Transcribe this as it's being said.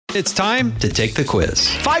It's time to take the quiz.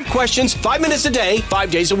 5 questions, 5 minutes a day,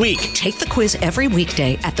 5 days a week. Take the quiz every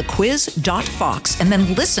weekday at thequiz.fox and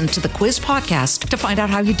then listen to the quiz podcast to find out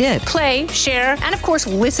how you did. Play, share, and of course,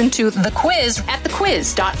 listen to the quiz at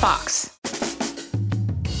thequiz.fox.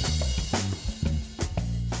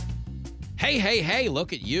 Hey,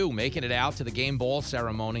 look at you making it out to the game ball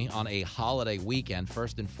ceremony on a holiday weekend.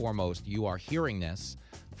 First and foremost, you are hearing this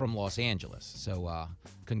from Los Angeles. So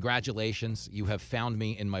congratulations. You have found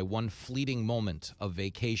me in my one fleeting moment of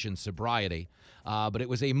vacation sobriety. But it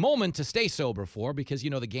was a moment to stay sober for because, you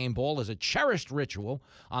know, the game ball is a cherished ritual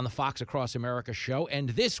on the Fox Across America show. And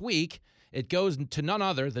this week, it goes to none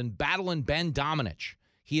other than Battlin' Ben Domenech.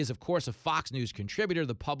 He is, of course, a Fox News contributor,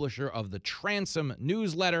 the publisher of the Transom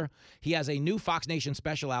newsletter. He has a new Fox Nation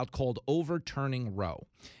special out called Overturning Roe.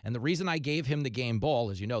 And the reason I gave him the game ball,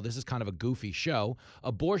 as you know, this is kind of a goofy show.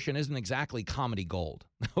 Abortion isn't exactly comedy gold.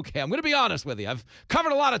 Okay, I'm going to be honest with you. I've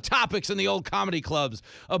covered a lot of topics in the old comedy clubs.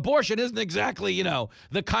 Abortion isn't exactly, you know,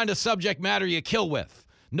 the kind of subject matter you kill with.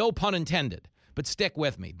 No pun intended. But stick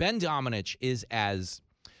with me. Ben Domenech is as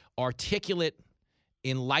articulate,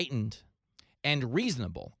 enlightened, and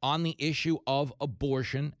reasonable on the issue of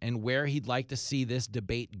abortion and where he'd like to see this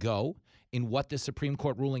debate go in what the Supreme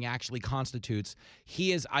Court ruling actually constitutes.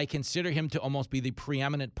 I consider him to almost be the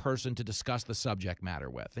preeminent person to discuss the subject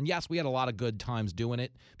matter with. And yes, we had a lot of good times doing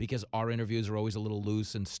it because our interviews are always a little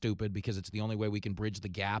loose and stupid because it's the only way we can bridge the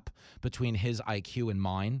gap between his IQ and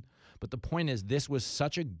mine. But the point is, this was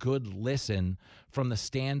such a good listen from the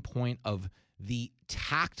standpoint of the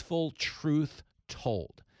tactful truth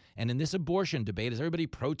told. And in this abortion debate, as everybody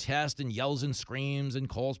protests and yells and screams and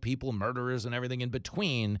calls people murderers and everything in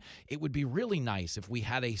between, it would be really nice if we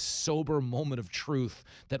had a sober moment of truth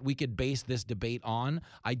that we could base this debate on.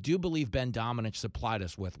 I do believe Ben Domenech supplied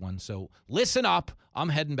us with one. So listen up. I'm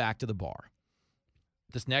heading back to the bar.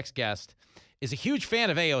 This next guest is a huge fan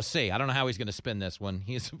of AOC. I don't know how he's going to spin this one.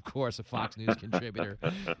 He is, of course, a Fox News contributor.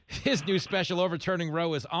 His new special, Overturning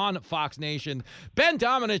Roe, is on Fox Nation. Ben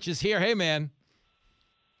Domenech is here. Hey, man.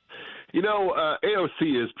 You know,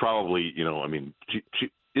 AOC is probably,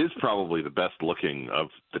 she is probably the best looking of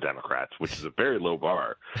the Democrats, which is a very low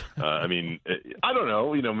bar. I mean, I don't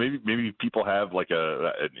know, maybe people have like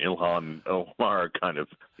an Ilhan Omar kind of,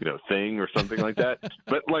 thing or something like that.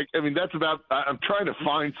 But that's about, I'm trying to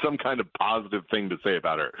find some kind of positive thing to say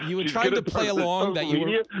about her. You were trying to play along that you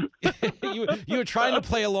were trying to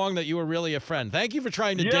play along that you were really a friend. Thank you for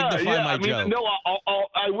trying to dignify my joke. No,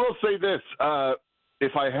 I will say this.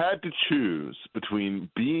 If I had to choose between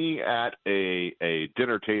being at a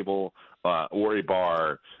dinner table or a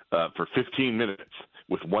bar for 15 minutes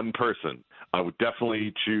with one person, I would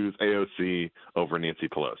definitely choose AOC over Nancy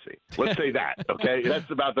Pelosi. Let's say that, okay? That's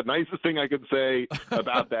about the nicest thing I could say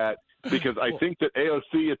about that, because I think that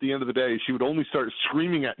AOC, at the end of the day, she would only start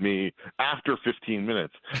screaming at me after 15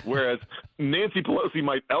 minutes, whereas Nancy Pelosi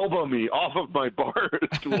might elbow me off of my bar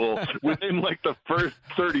stool within, the first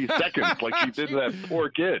 30 seconds, like she did to that poor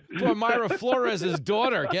kid. Poor Myra Flores'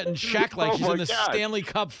 daughter getting shacked like she's in the Stanley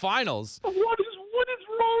Cup Finals. What is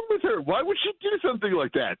wrong with her? Why would she do something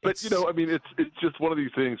like that? But, it's just one of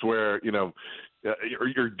these things where,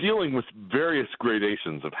 you're dealing with various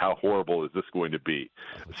gradations of how horrible is this going to be.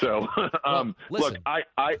 So, look, I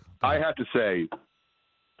have to say,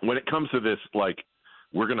 when it comes to this,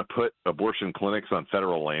 we're going to put abortion clinics on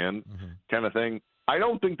federal land kind of thing, I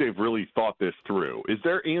don't think they've really thought this through. Is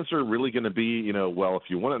their answer really going to be, well, if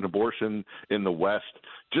you want an abortion in the West,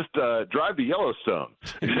 just drive to Yellowstone,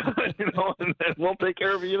 and we'll take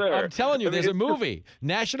care of you there. I'm telling you, there's a movie,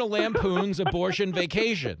 National Lampoon's Abortion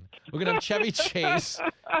Vacation. We're going to have Chevy Chase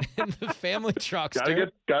in the family truckster.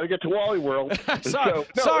 Gotta get to Wally World.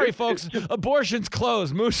 Sorry, folks. Abortion's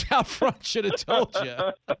closed. Moose out front should have told you.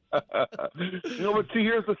 But see,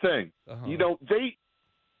 here's the thing.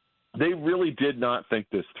 They really did not think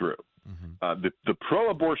this through. The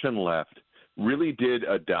pro-abortion left really did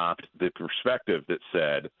adopt the perspective that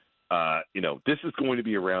said, this is going to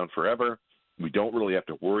be around forever. We don't really have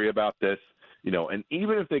to worry about this. And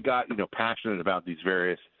even if they got, passionate about these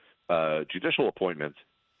various judicial appointments,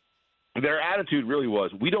 their attitude really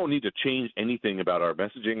was, we don't need to change anything about our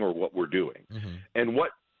messaging or what we're doing. And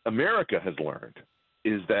what America has learned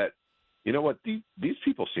is that, these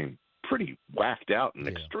people seem pretty whacked out and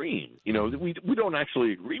extreme. We don't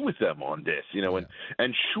actually agree with them on this,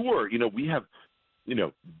 and sure, we have,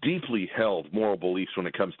 deeply held moral beliefs when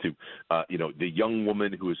it comes to, the young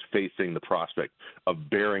woman who is facing the prospect of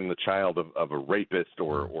bearing the child of a rapist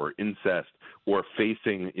or incest, or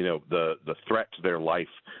facing, the threat to their life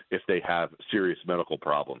if they have serious medical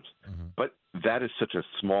problems. But that is such a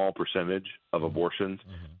small percentage of abortions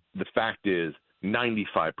the fact is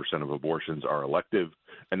 95% of abortions are elective,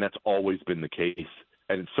 and that's always been the case.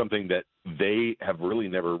 And it's something that they have really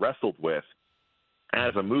never wrestled with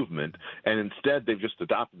as a movement. And instead, they've just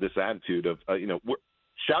adopted this attitude of,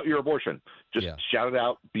 shout your abortion. Just shout it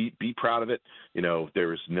out. Be proud of it.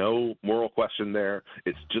 There is no moral question there.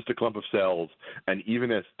 It's just a clump of cells. And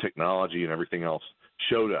even as technology and everything else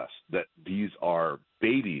showed us that these are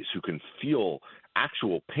babies who can feel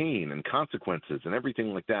actual pain and consequences and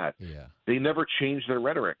everything like that, they never changed their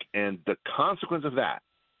rhetoric. And the consequence of that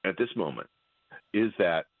at this moment is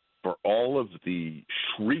that for all of the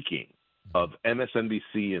shrieking of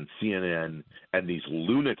MSNBC and CNN and these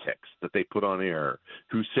lunatics that they put on air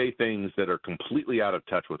who say things that are completely out of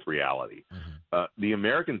touch with reality, the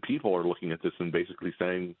American people are looking at this and basically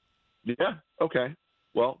saying, yeah, okay,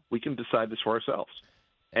 well, we can decide this for ourselves.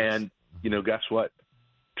 And, guess what?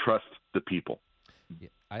 Trust the people.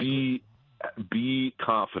 Be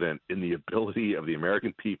confident in the ability of the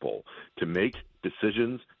American people to make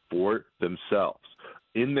decisions for themselves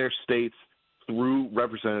in their states through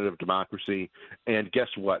representative democracy. And guess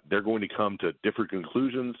what? They're going to come to different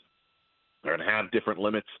conclusions. They're going to have different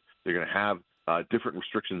limits. They're going to have different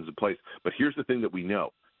restrictions in place. But here's the thing that we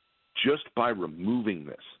know. Just by removing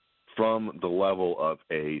this from the level of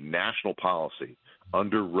a national policy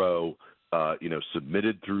under Roe,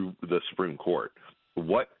 submitted through the Supreme Court,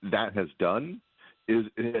 what that has done is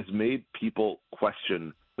it has made people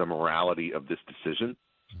question the morality of this decision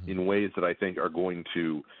in ways that I think are going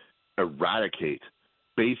to eradicate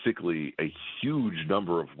basically a huge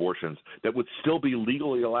number of abortions that would still be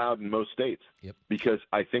legally allowed in most states. Because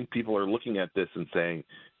I think people are looking at this and saying,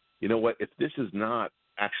 you know what, if this is not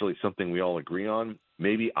actually something we all agree on,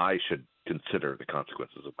 maybe I should consider the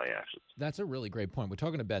consequences of my actions. That's a really great point. We're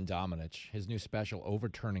talking to Ben Domenech. His new special,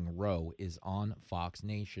 Overturning Roe, is on Fox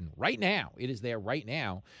Nation right now. It is there right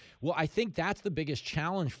now. Well, I think that's the biggest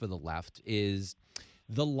challenge for the left is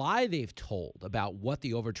the lie they've told about what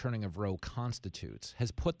the overturning of Roe constitutes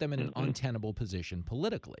has put them in an untenable position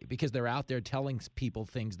politically because they're out there telling people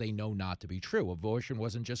things they know not to be true. Abortion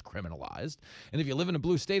wasn't just criminalized. And if you live in a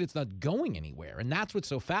blue state, it's not going anywhere. And that's what's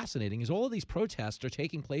so fascinating is all of these protests are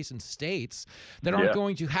taking place in states that aren't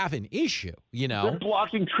going to have an issue, They're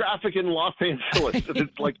blocking traffic in Los Angeles.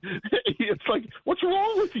 It's like, what's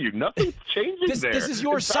wrong with you? Nothing's changing there. This is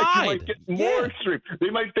your side. You might get more extreme.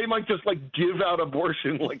 They might just give out abortion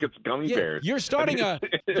like it's gummy bears. You're starting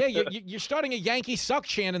you're starting a Yankee suck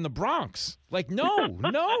chant in the Bronx.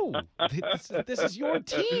 No. This is your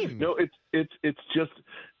team. No, it's just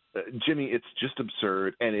Jimmy, it's just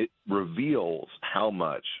absurd, and it reveals how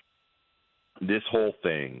much this whole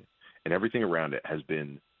thing and everything around it has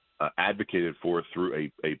been advocated for through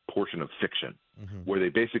a portion of fiction, where they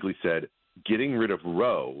basically said getting rid of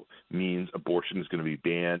Roe means abortion is going to be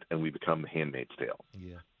banned and we become Handmaid's Tale.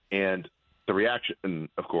 And the reaction,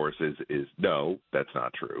 of course, is no, that's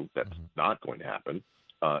not true. That's not going to happen.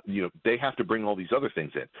 They have to bring all these other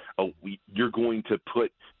things in. You're going to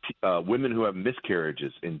put women who have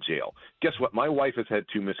miscarriages in jail. Guess what? My wife has had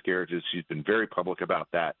 2 miscarriages. She's been very public about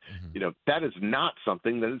that. That is not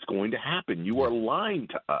something that is going to happen. You are lying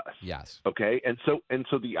to us. Yes. Okay. And so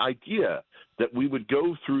the idea that we would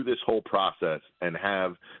go through this whole process and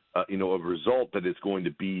have a result that is going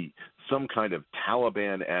to be some kind of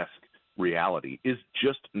Taliban-esque reality is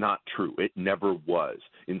just not true. It never was.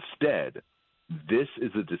 Instead, this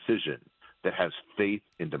is a decision that has faith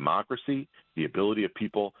in democracy, the ability of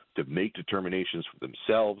people to make determinations for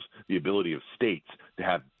themselves, the ability of states to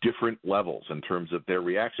have different levels in terms of their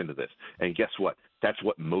reaction to this. And guess what? That's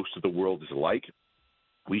what most of the world is like.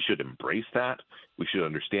 We should embrace that. We should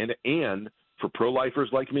understand it. And for pro-lifers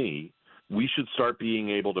like me, we should start being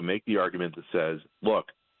able to make the argument that says, look,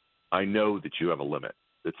 I know that you have a limit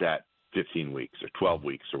that's at 15 weeks or 12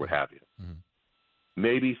 weeks or what have you.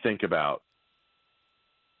 Maybe think about,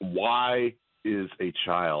 why is a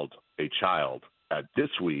child at this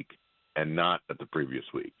week and not at the previous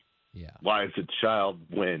week? Why is a child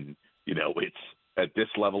when, it's at this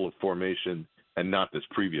level of formation and not this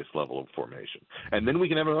previous level of formation? And then we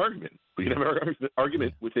can have an argument. We can have an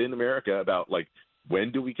argument within America about,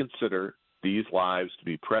 when do we consider these lives to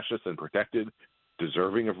be precious and protected,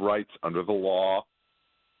 deserving of rights under the law,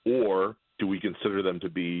 or do we consider them to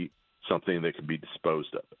be something that can be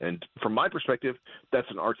disposed of? And from my perspective, that's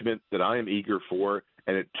an argument that I am eager for,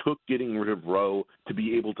 and it took getting rid of Roe to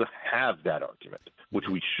be able to have that argument, which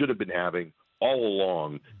we should have been having all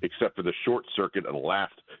along, except for the short circuit of the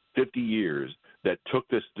last 50 years that took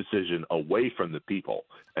this decision away from the people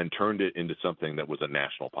and turned it into something that was a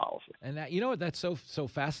national policy. And that, you know what, that's so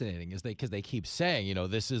fascinating is because they keep saying,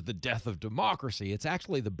 this is the death of democracy. It's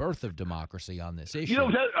actually the birth of democracy on this issue.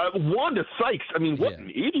 Wanda Sykes, I mean, what an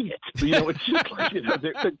idiot. It's just like,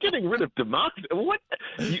 they're getting rid of democracy. What?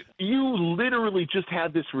 You literally just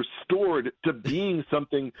had this restored to being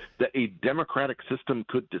something that a democratic system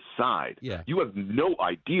could decide. Yeah. You have no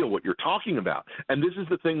idea what you're talking about. And this is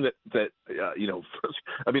the thing that first,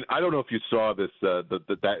 I mean, I don't know if you saw this,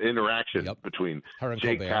 that interaction between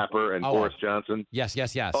Jake Tapper and Boris Johnson. Yes.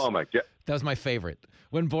 Oh, my God. That was my favorite.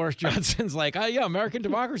 When Boris Johnson's like, American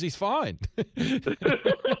democracy's fine. And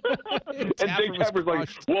Jake Tapper's like,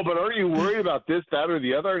 well, but aren't you worried about this, that, or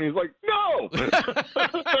the other? And he's like, no.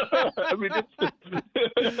 I mean,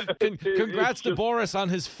 congrats to Boris on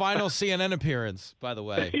his final CNN appearance, by the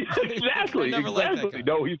way. Exactly.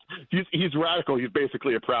 No, he's radical. He's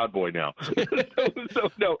basically a Proud Boy now.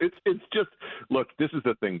 No, it's just, look, this is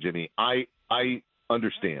the thing, Jimmy. I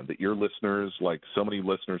understand that your listeners, like so many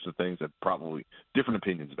listeners and things, have probably different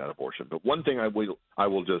opinions about abortion. But one thing I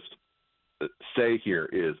will just say here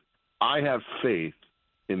is I have faith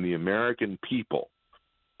in the American people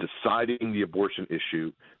deciding the abortion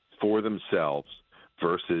issue for themselves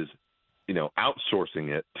versus outsourcing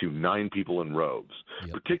it to 9 people in robes,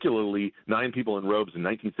 particularly 9 people in robes in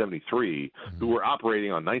 1973 who were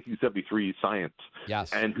operating on 1973 science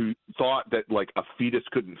and who thought that like a fetus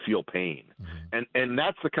couldn't feel pain. And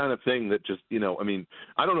that's the kind of thing that just, I mean,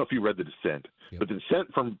 I don't know if you read The Dissent, but The Dissent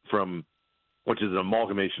from which is an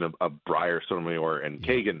amalgamation of Breyer, Sotomayor, and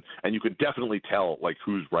Kagan, and you could definitely tell like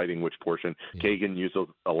who's writing which portion. Kagan uses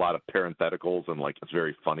a lot of parentheticals, and like it's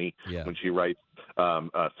very funny when she writes.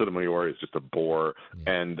 Sotomayor is just a bore,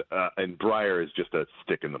 and Breyer is just a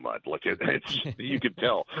stick in the mud. Like it's you could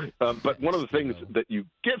tell. But one of the things that you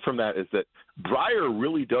get from that is that Breyer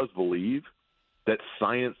really does believe that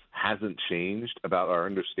science hasn't changed about our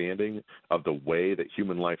understanding of the way that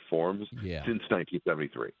human life forms since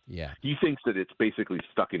 1973. Yeah. He thinks that it's basically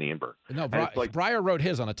stuck in amber. No, Breyer wrote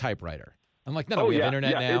his on a typewriter. I'm like, no, we have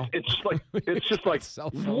internet now. It's just like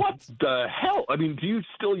what the hell? I mean, do you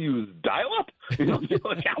still use dial-up?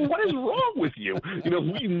 Like, what is wrong with you?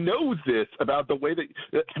 We know this about the way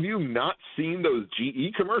that. Have you not seen those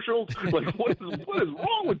GE commercials? Like, what is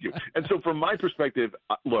wrong with you? And so, from my perspective,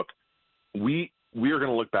 look, we are going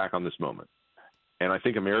to look back on this moment, and I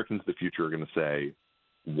think Americans of the future are going to say,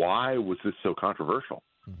 why was this so controversial?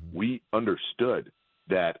 We understood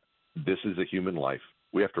that this is a human life.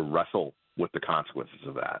 We have to wrestle with the consequences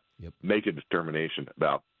of that, make a determination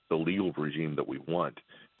about the legal regime that we want,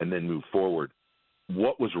 and then move forward.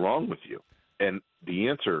 What was wrong with you? And the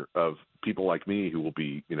answer of people like me who will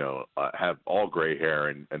be, have all gray hair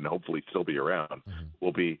and hopefully still be around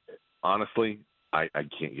will be, honestly, I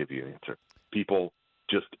can't give you an answer. People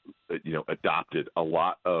just, adopted a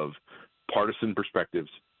lot of partisan perspectives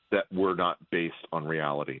that were not based on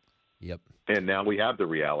reality. And now we have the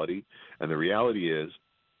reality, and the reality is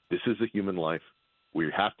this is a human life.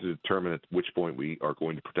 We have to determine at which point we are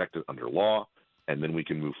going to protect it under law, and then we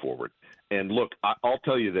can move forward. And look, I'll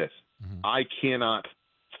tell you this. I cannot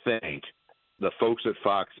thank the folks at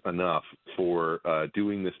Fox enough for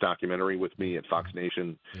doing this documentary with me at Fox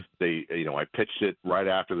Nation. They, I pitched it right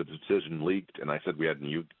after the decision leaked, and I said we had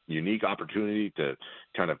a unique opportunity to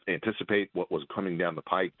kind of anticipate what was coming down the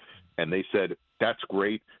pike. And they said, that's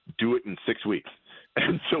great. Do it in 6 weeks.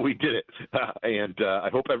 And so we did it. And I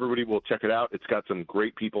hope everybody will check it out. It's got some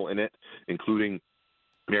great people in it, including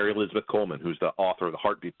Mary Elizabeth Coleman, who's the author of the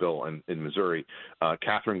Heartbeat Bill in Missouri,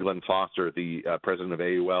 Catherine Glenn Foster, the president of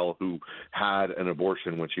AUL, who had an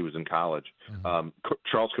abortion when she was in college,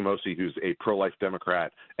 Charles Camosy, who's a pro-life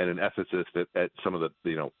Democrat and an ethicist at some of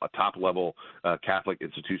the top-level Catholic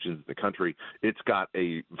institutions in the country. It's got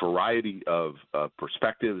a variety of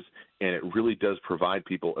perspectives, and it really does provide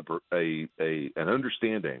people an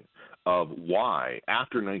understanding of why,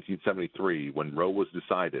 after 1973, when Roe was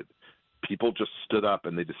decided, people just stood up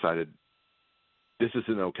and they decided, this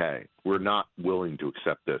isn't okay. We're not willing to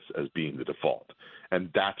accept this as being the default.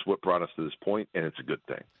 And that's what brought us to this point, and it's a good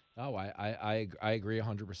thing. Oh, I agree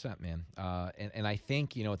 100%, man. And I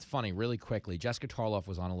think, it's funny, really quickly, Jessica Tarloff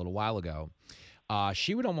was on a little while ago.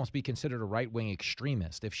 She would almost be considered a right-wing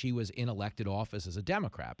extremist if she was in elected office as a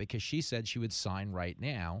Democrat, because she said she would sign right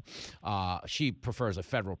now. She prefers a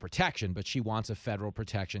federal protection, but she wants a federal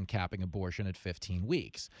protection capping abortion at 15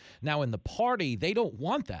 weeks. Now, in the party, they don't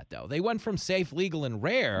want that, though. They went from safe, legal, and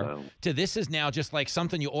rare to this is now just like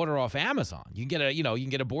something you order off Amazon. You can get you can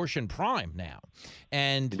get Abortion Prime now.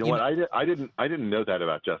 And what? I didn't know that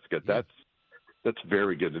about Jessica. That's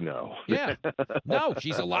very good to know. Yeah. No,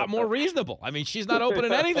 she's a lot more reasonable. I mean, she's not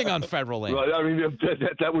opening anything on federal land. Well, I mean,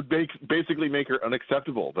 that would basically make her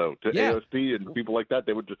unacceptable, though, to AOC and people like that.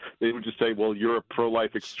 They would just say, "Well, you're a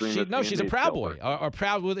pro-life extremist." She's a proud boy, or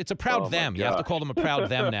proud. It's a proud them. You have to call them a proud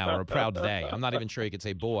them now, or a proud they. I'm not even sure you could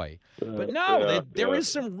say boy, but no, there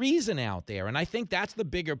is some reason out there, and I think that's the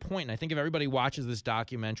bigger point. And I think if everybody watches this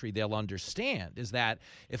documentary, they'll understand is that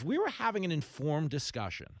if we were having an informed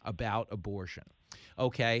discussion about abortion.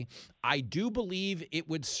 Okay, I do believe it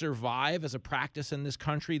would survive as a practice in this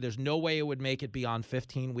country. There's no way it would make it beyond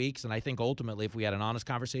 15 weeks. And I think ultimately, if we had an honest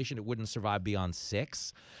conversation, it wouldn't survive beyond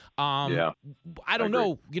 6. I don't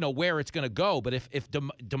know, where it's going to go. But if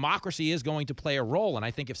democracy is going to play a role, and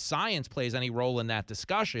I think if science plays any role in that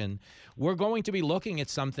discussion, we're going to be looking at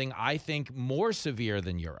something, I think, more severe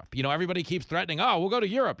than Europe. Everybody keeps threatening, we'll go to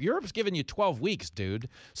Europe. Europe's giving you 12 weeks, dude.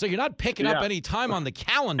 So you're not picking up any time on the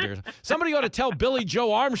calendar. Somebody ought to tell Billy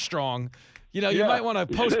Joe Armstrong, you might want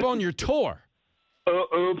to postpone your tour.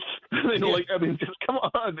 Oops. Just come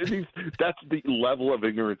on. That's the level of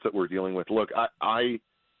ignorance that we're dealing with. Look, I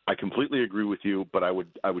completely agree with you, but I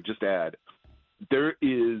would just add, there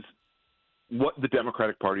is what the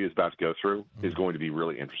Democratic Party is about to go through is going to be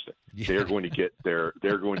really interesting. Yeah. They're going to get their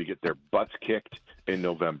butts kicked in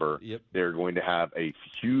November. Yep. They're going to have a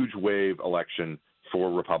huge wave election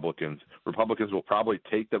for Republicans. Republicans will probably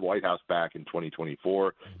take the White House back in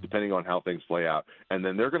 2024, depending on how things play out. And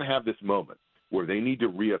then they're going to have this moment where they need to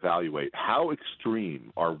reevaluate how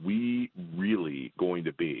extreme are we really going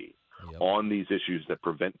to be on these issues that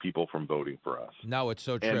prevent people from voting for us. No, it's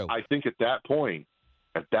so true. And I think at that point,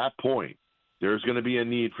 there's going to be a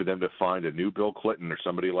need for them to find a new Bill Clinton or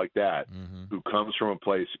somebody like that who comes from a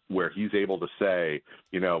place where he's able to say,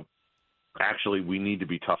 actually, we need to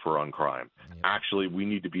be tougher on crime. Yep. Actually, we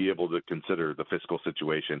need to be able to consider the fiscal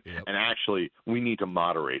situation. Yep. And actually, we need to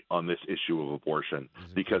moderate on this issue of abortion,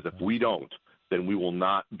 because if we don't, then we will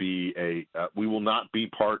not be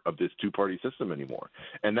part of this two-party system anymore.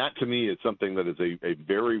 And that, to me, is something that is a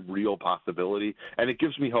very real possibility. And it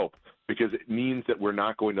gives me hope, because it means that we're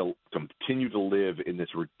not going to continue to live in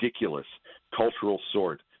this ridiculous cultural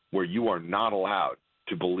sort where you are not allowed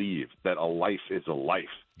to believe that a life is a life.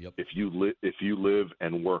 Yep. If you live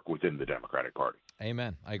and work within the Democratic Party.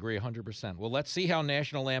 Amen. I agree 100%. Well, let's see how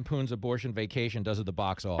National Lampoon's Abortion Vacation does at the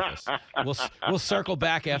box office. We'll circle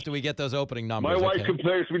back after we get those opening numbers. My wife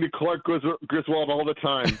compares me to Clark Griswold all the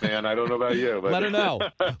time, man. I don't know about you. But... Let her know.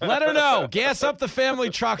 Let her know. Gas up the family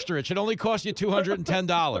truckster. It should only cost you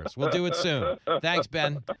 $210. We'll do it soon. Thanks,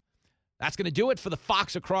 Ben. That's going to do it for the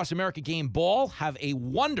Fox Across America Game Ball. Have a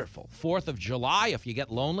wonderful 4th of July. If you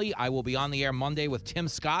get lonely, I will be on the air Monday with Tim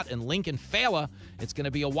Scott and Lincoln Fela. It's going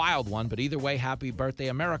to be a wild one, but either way, happy birthday,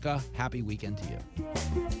 America. Happy weekend to you.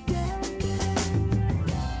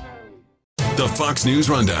 The Fox News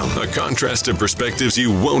Rundown, a contrast of perspectives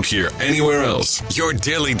you won't hear anywhere else. Your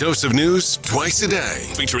daily dose of news twice a day,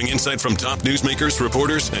 featuring insight from top newsmakers,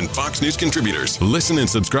 reporters, and Fox News contributors. Listen and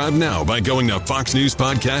subscribe now by going to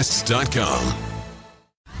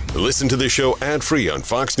foxnewspodcasts.com. Listen to the show ad-free on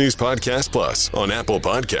Fox News Podcast Plus, on Apple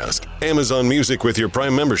Podcast, Amazon Music with your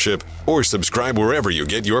Prime membership, or subscribe wherever you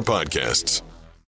get your podcasts.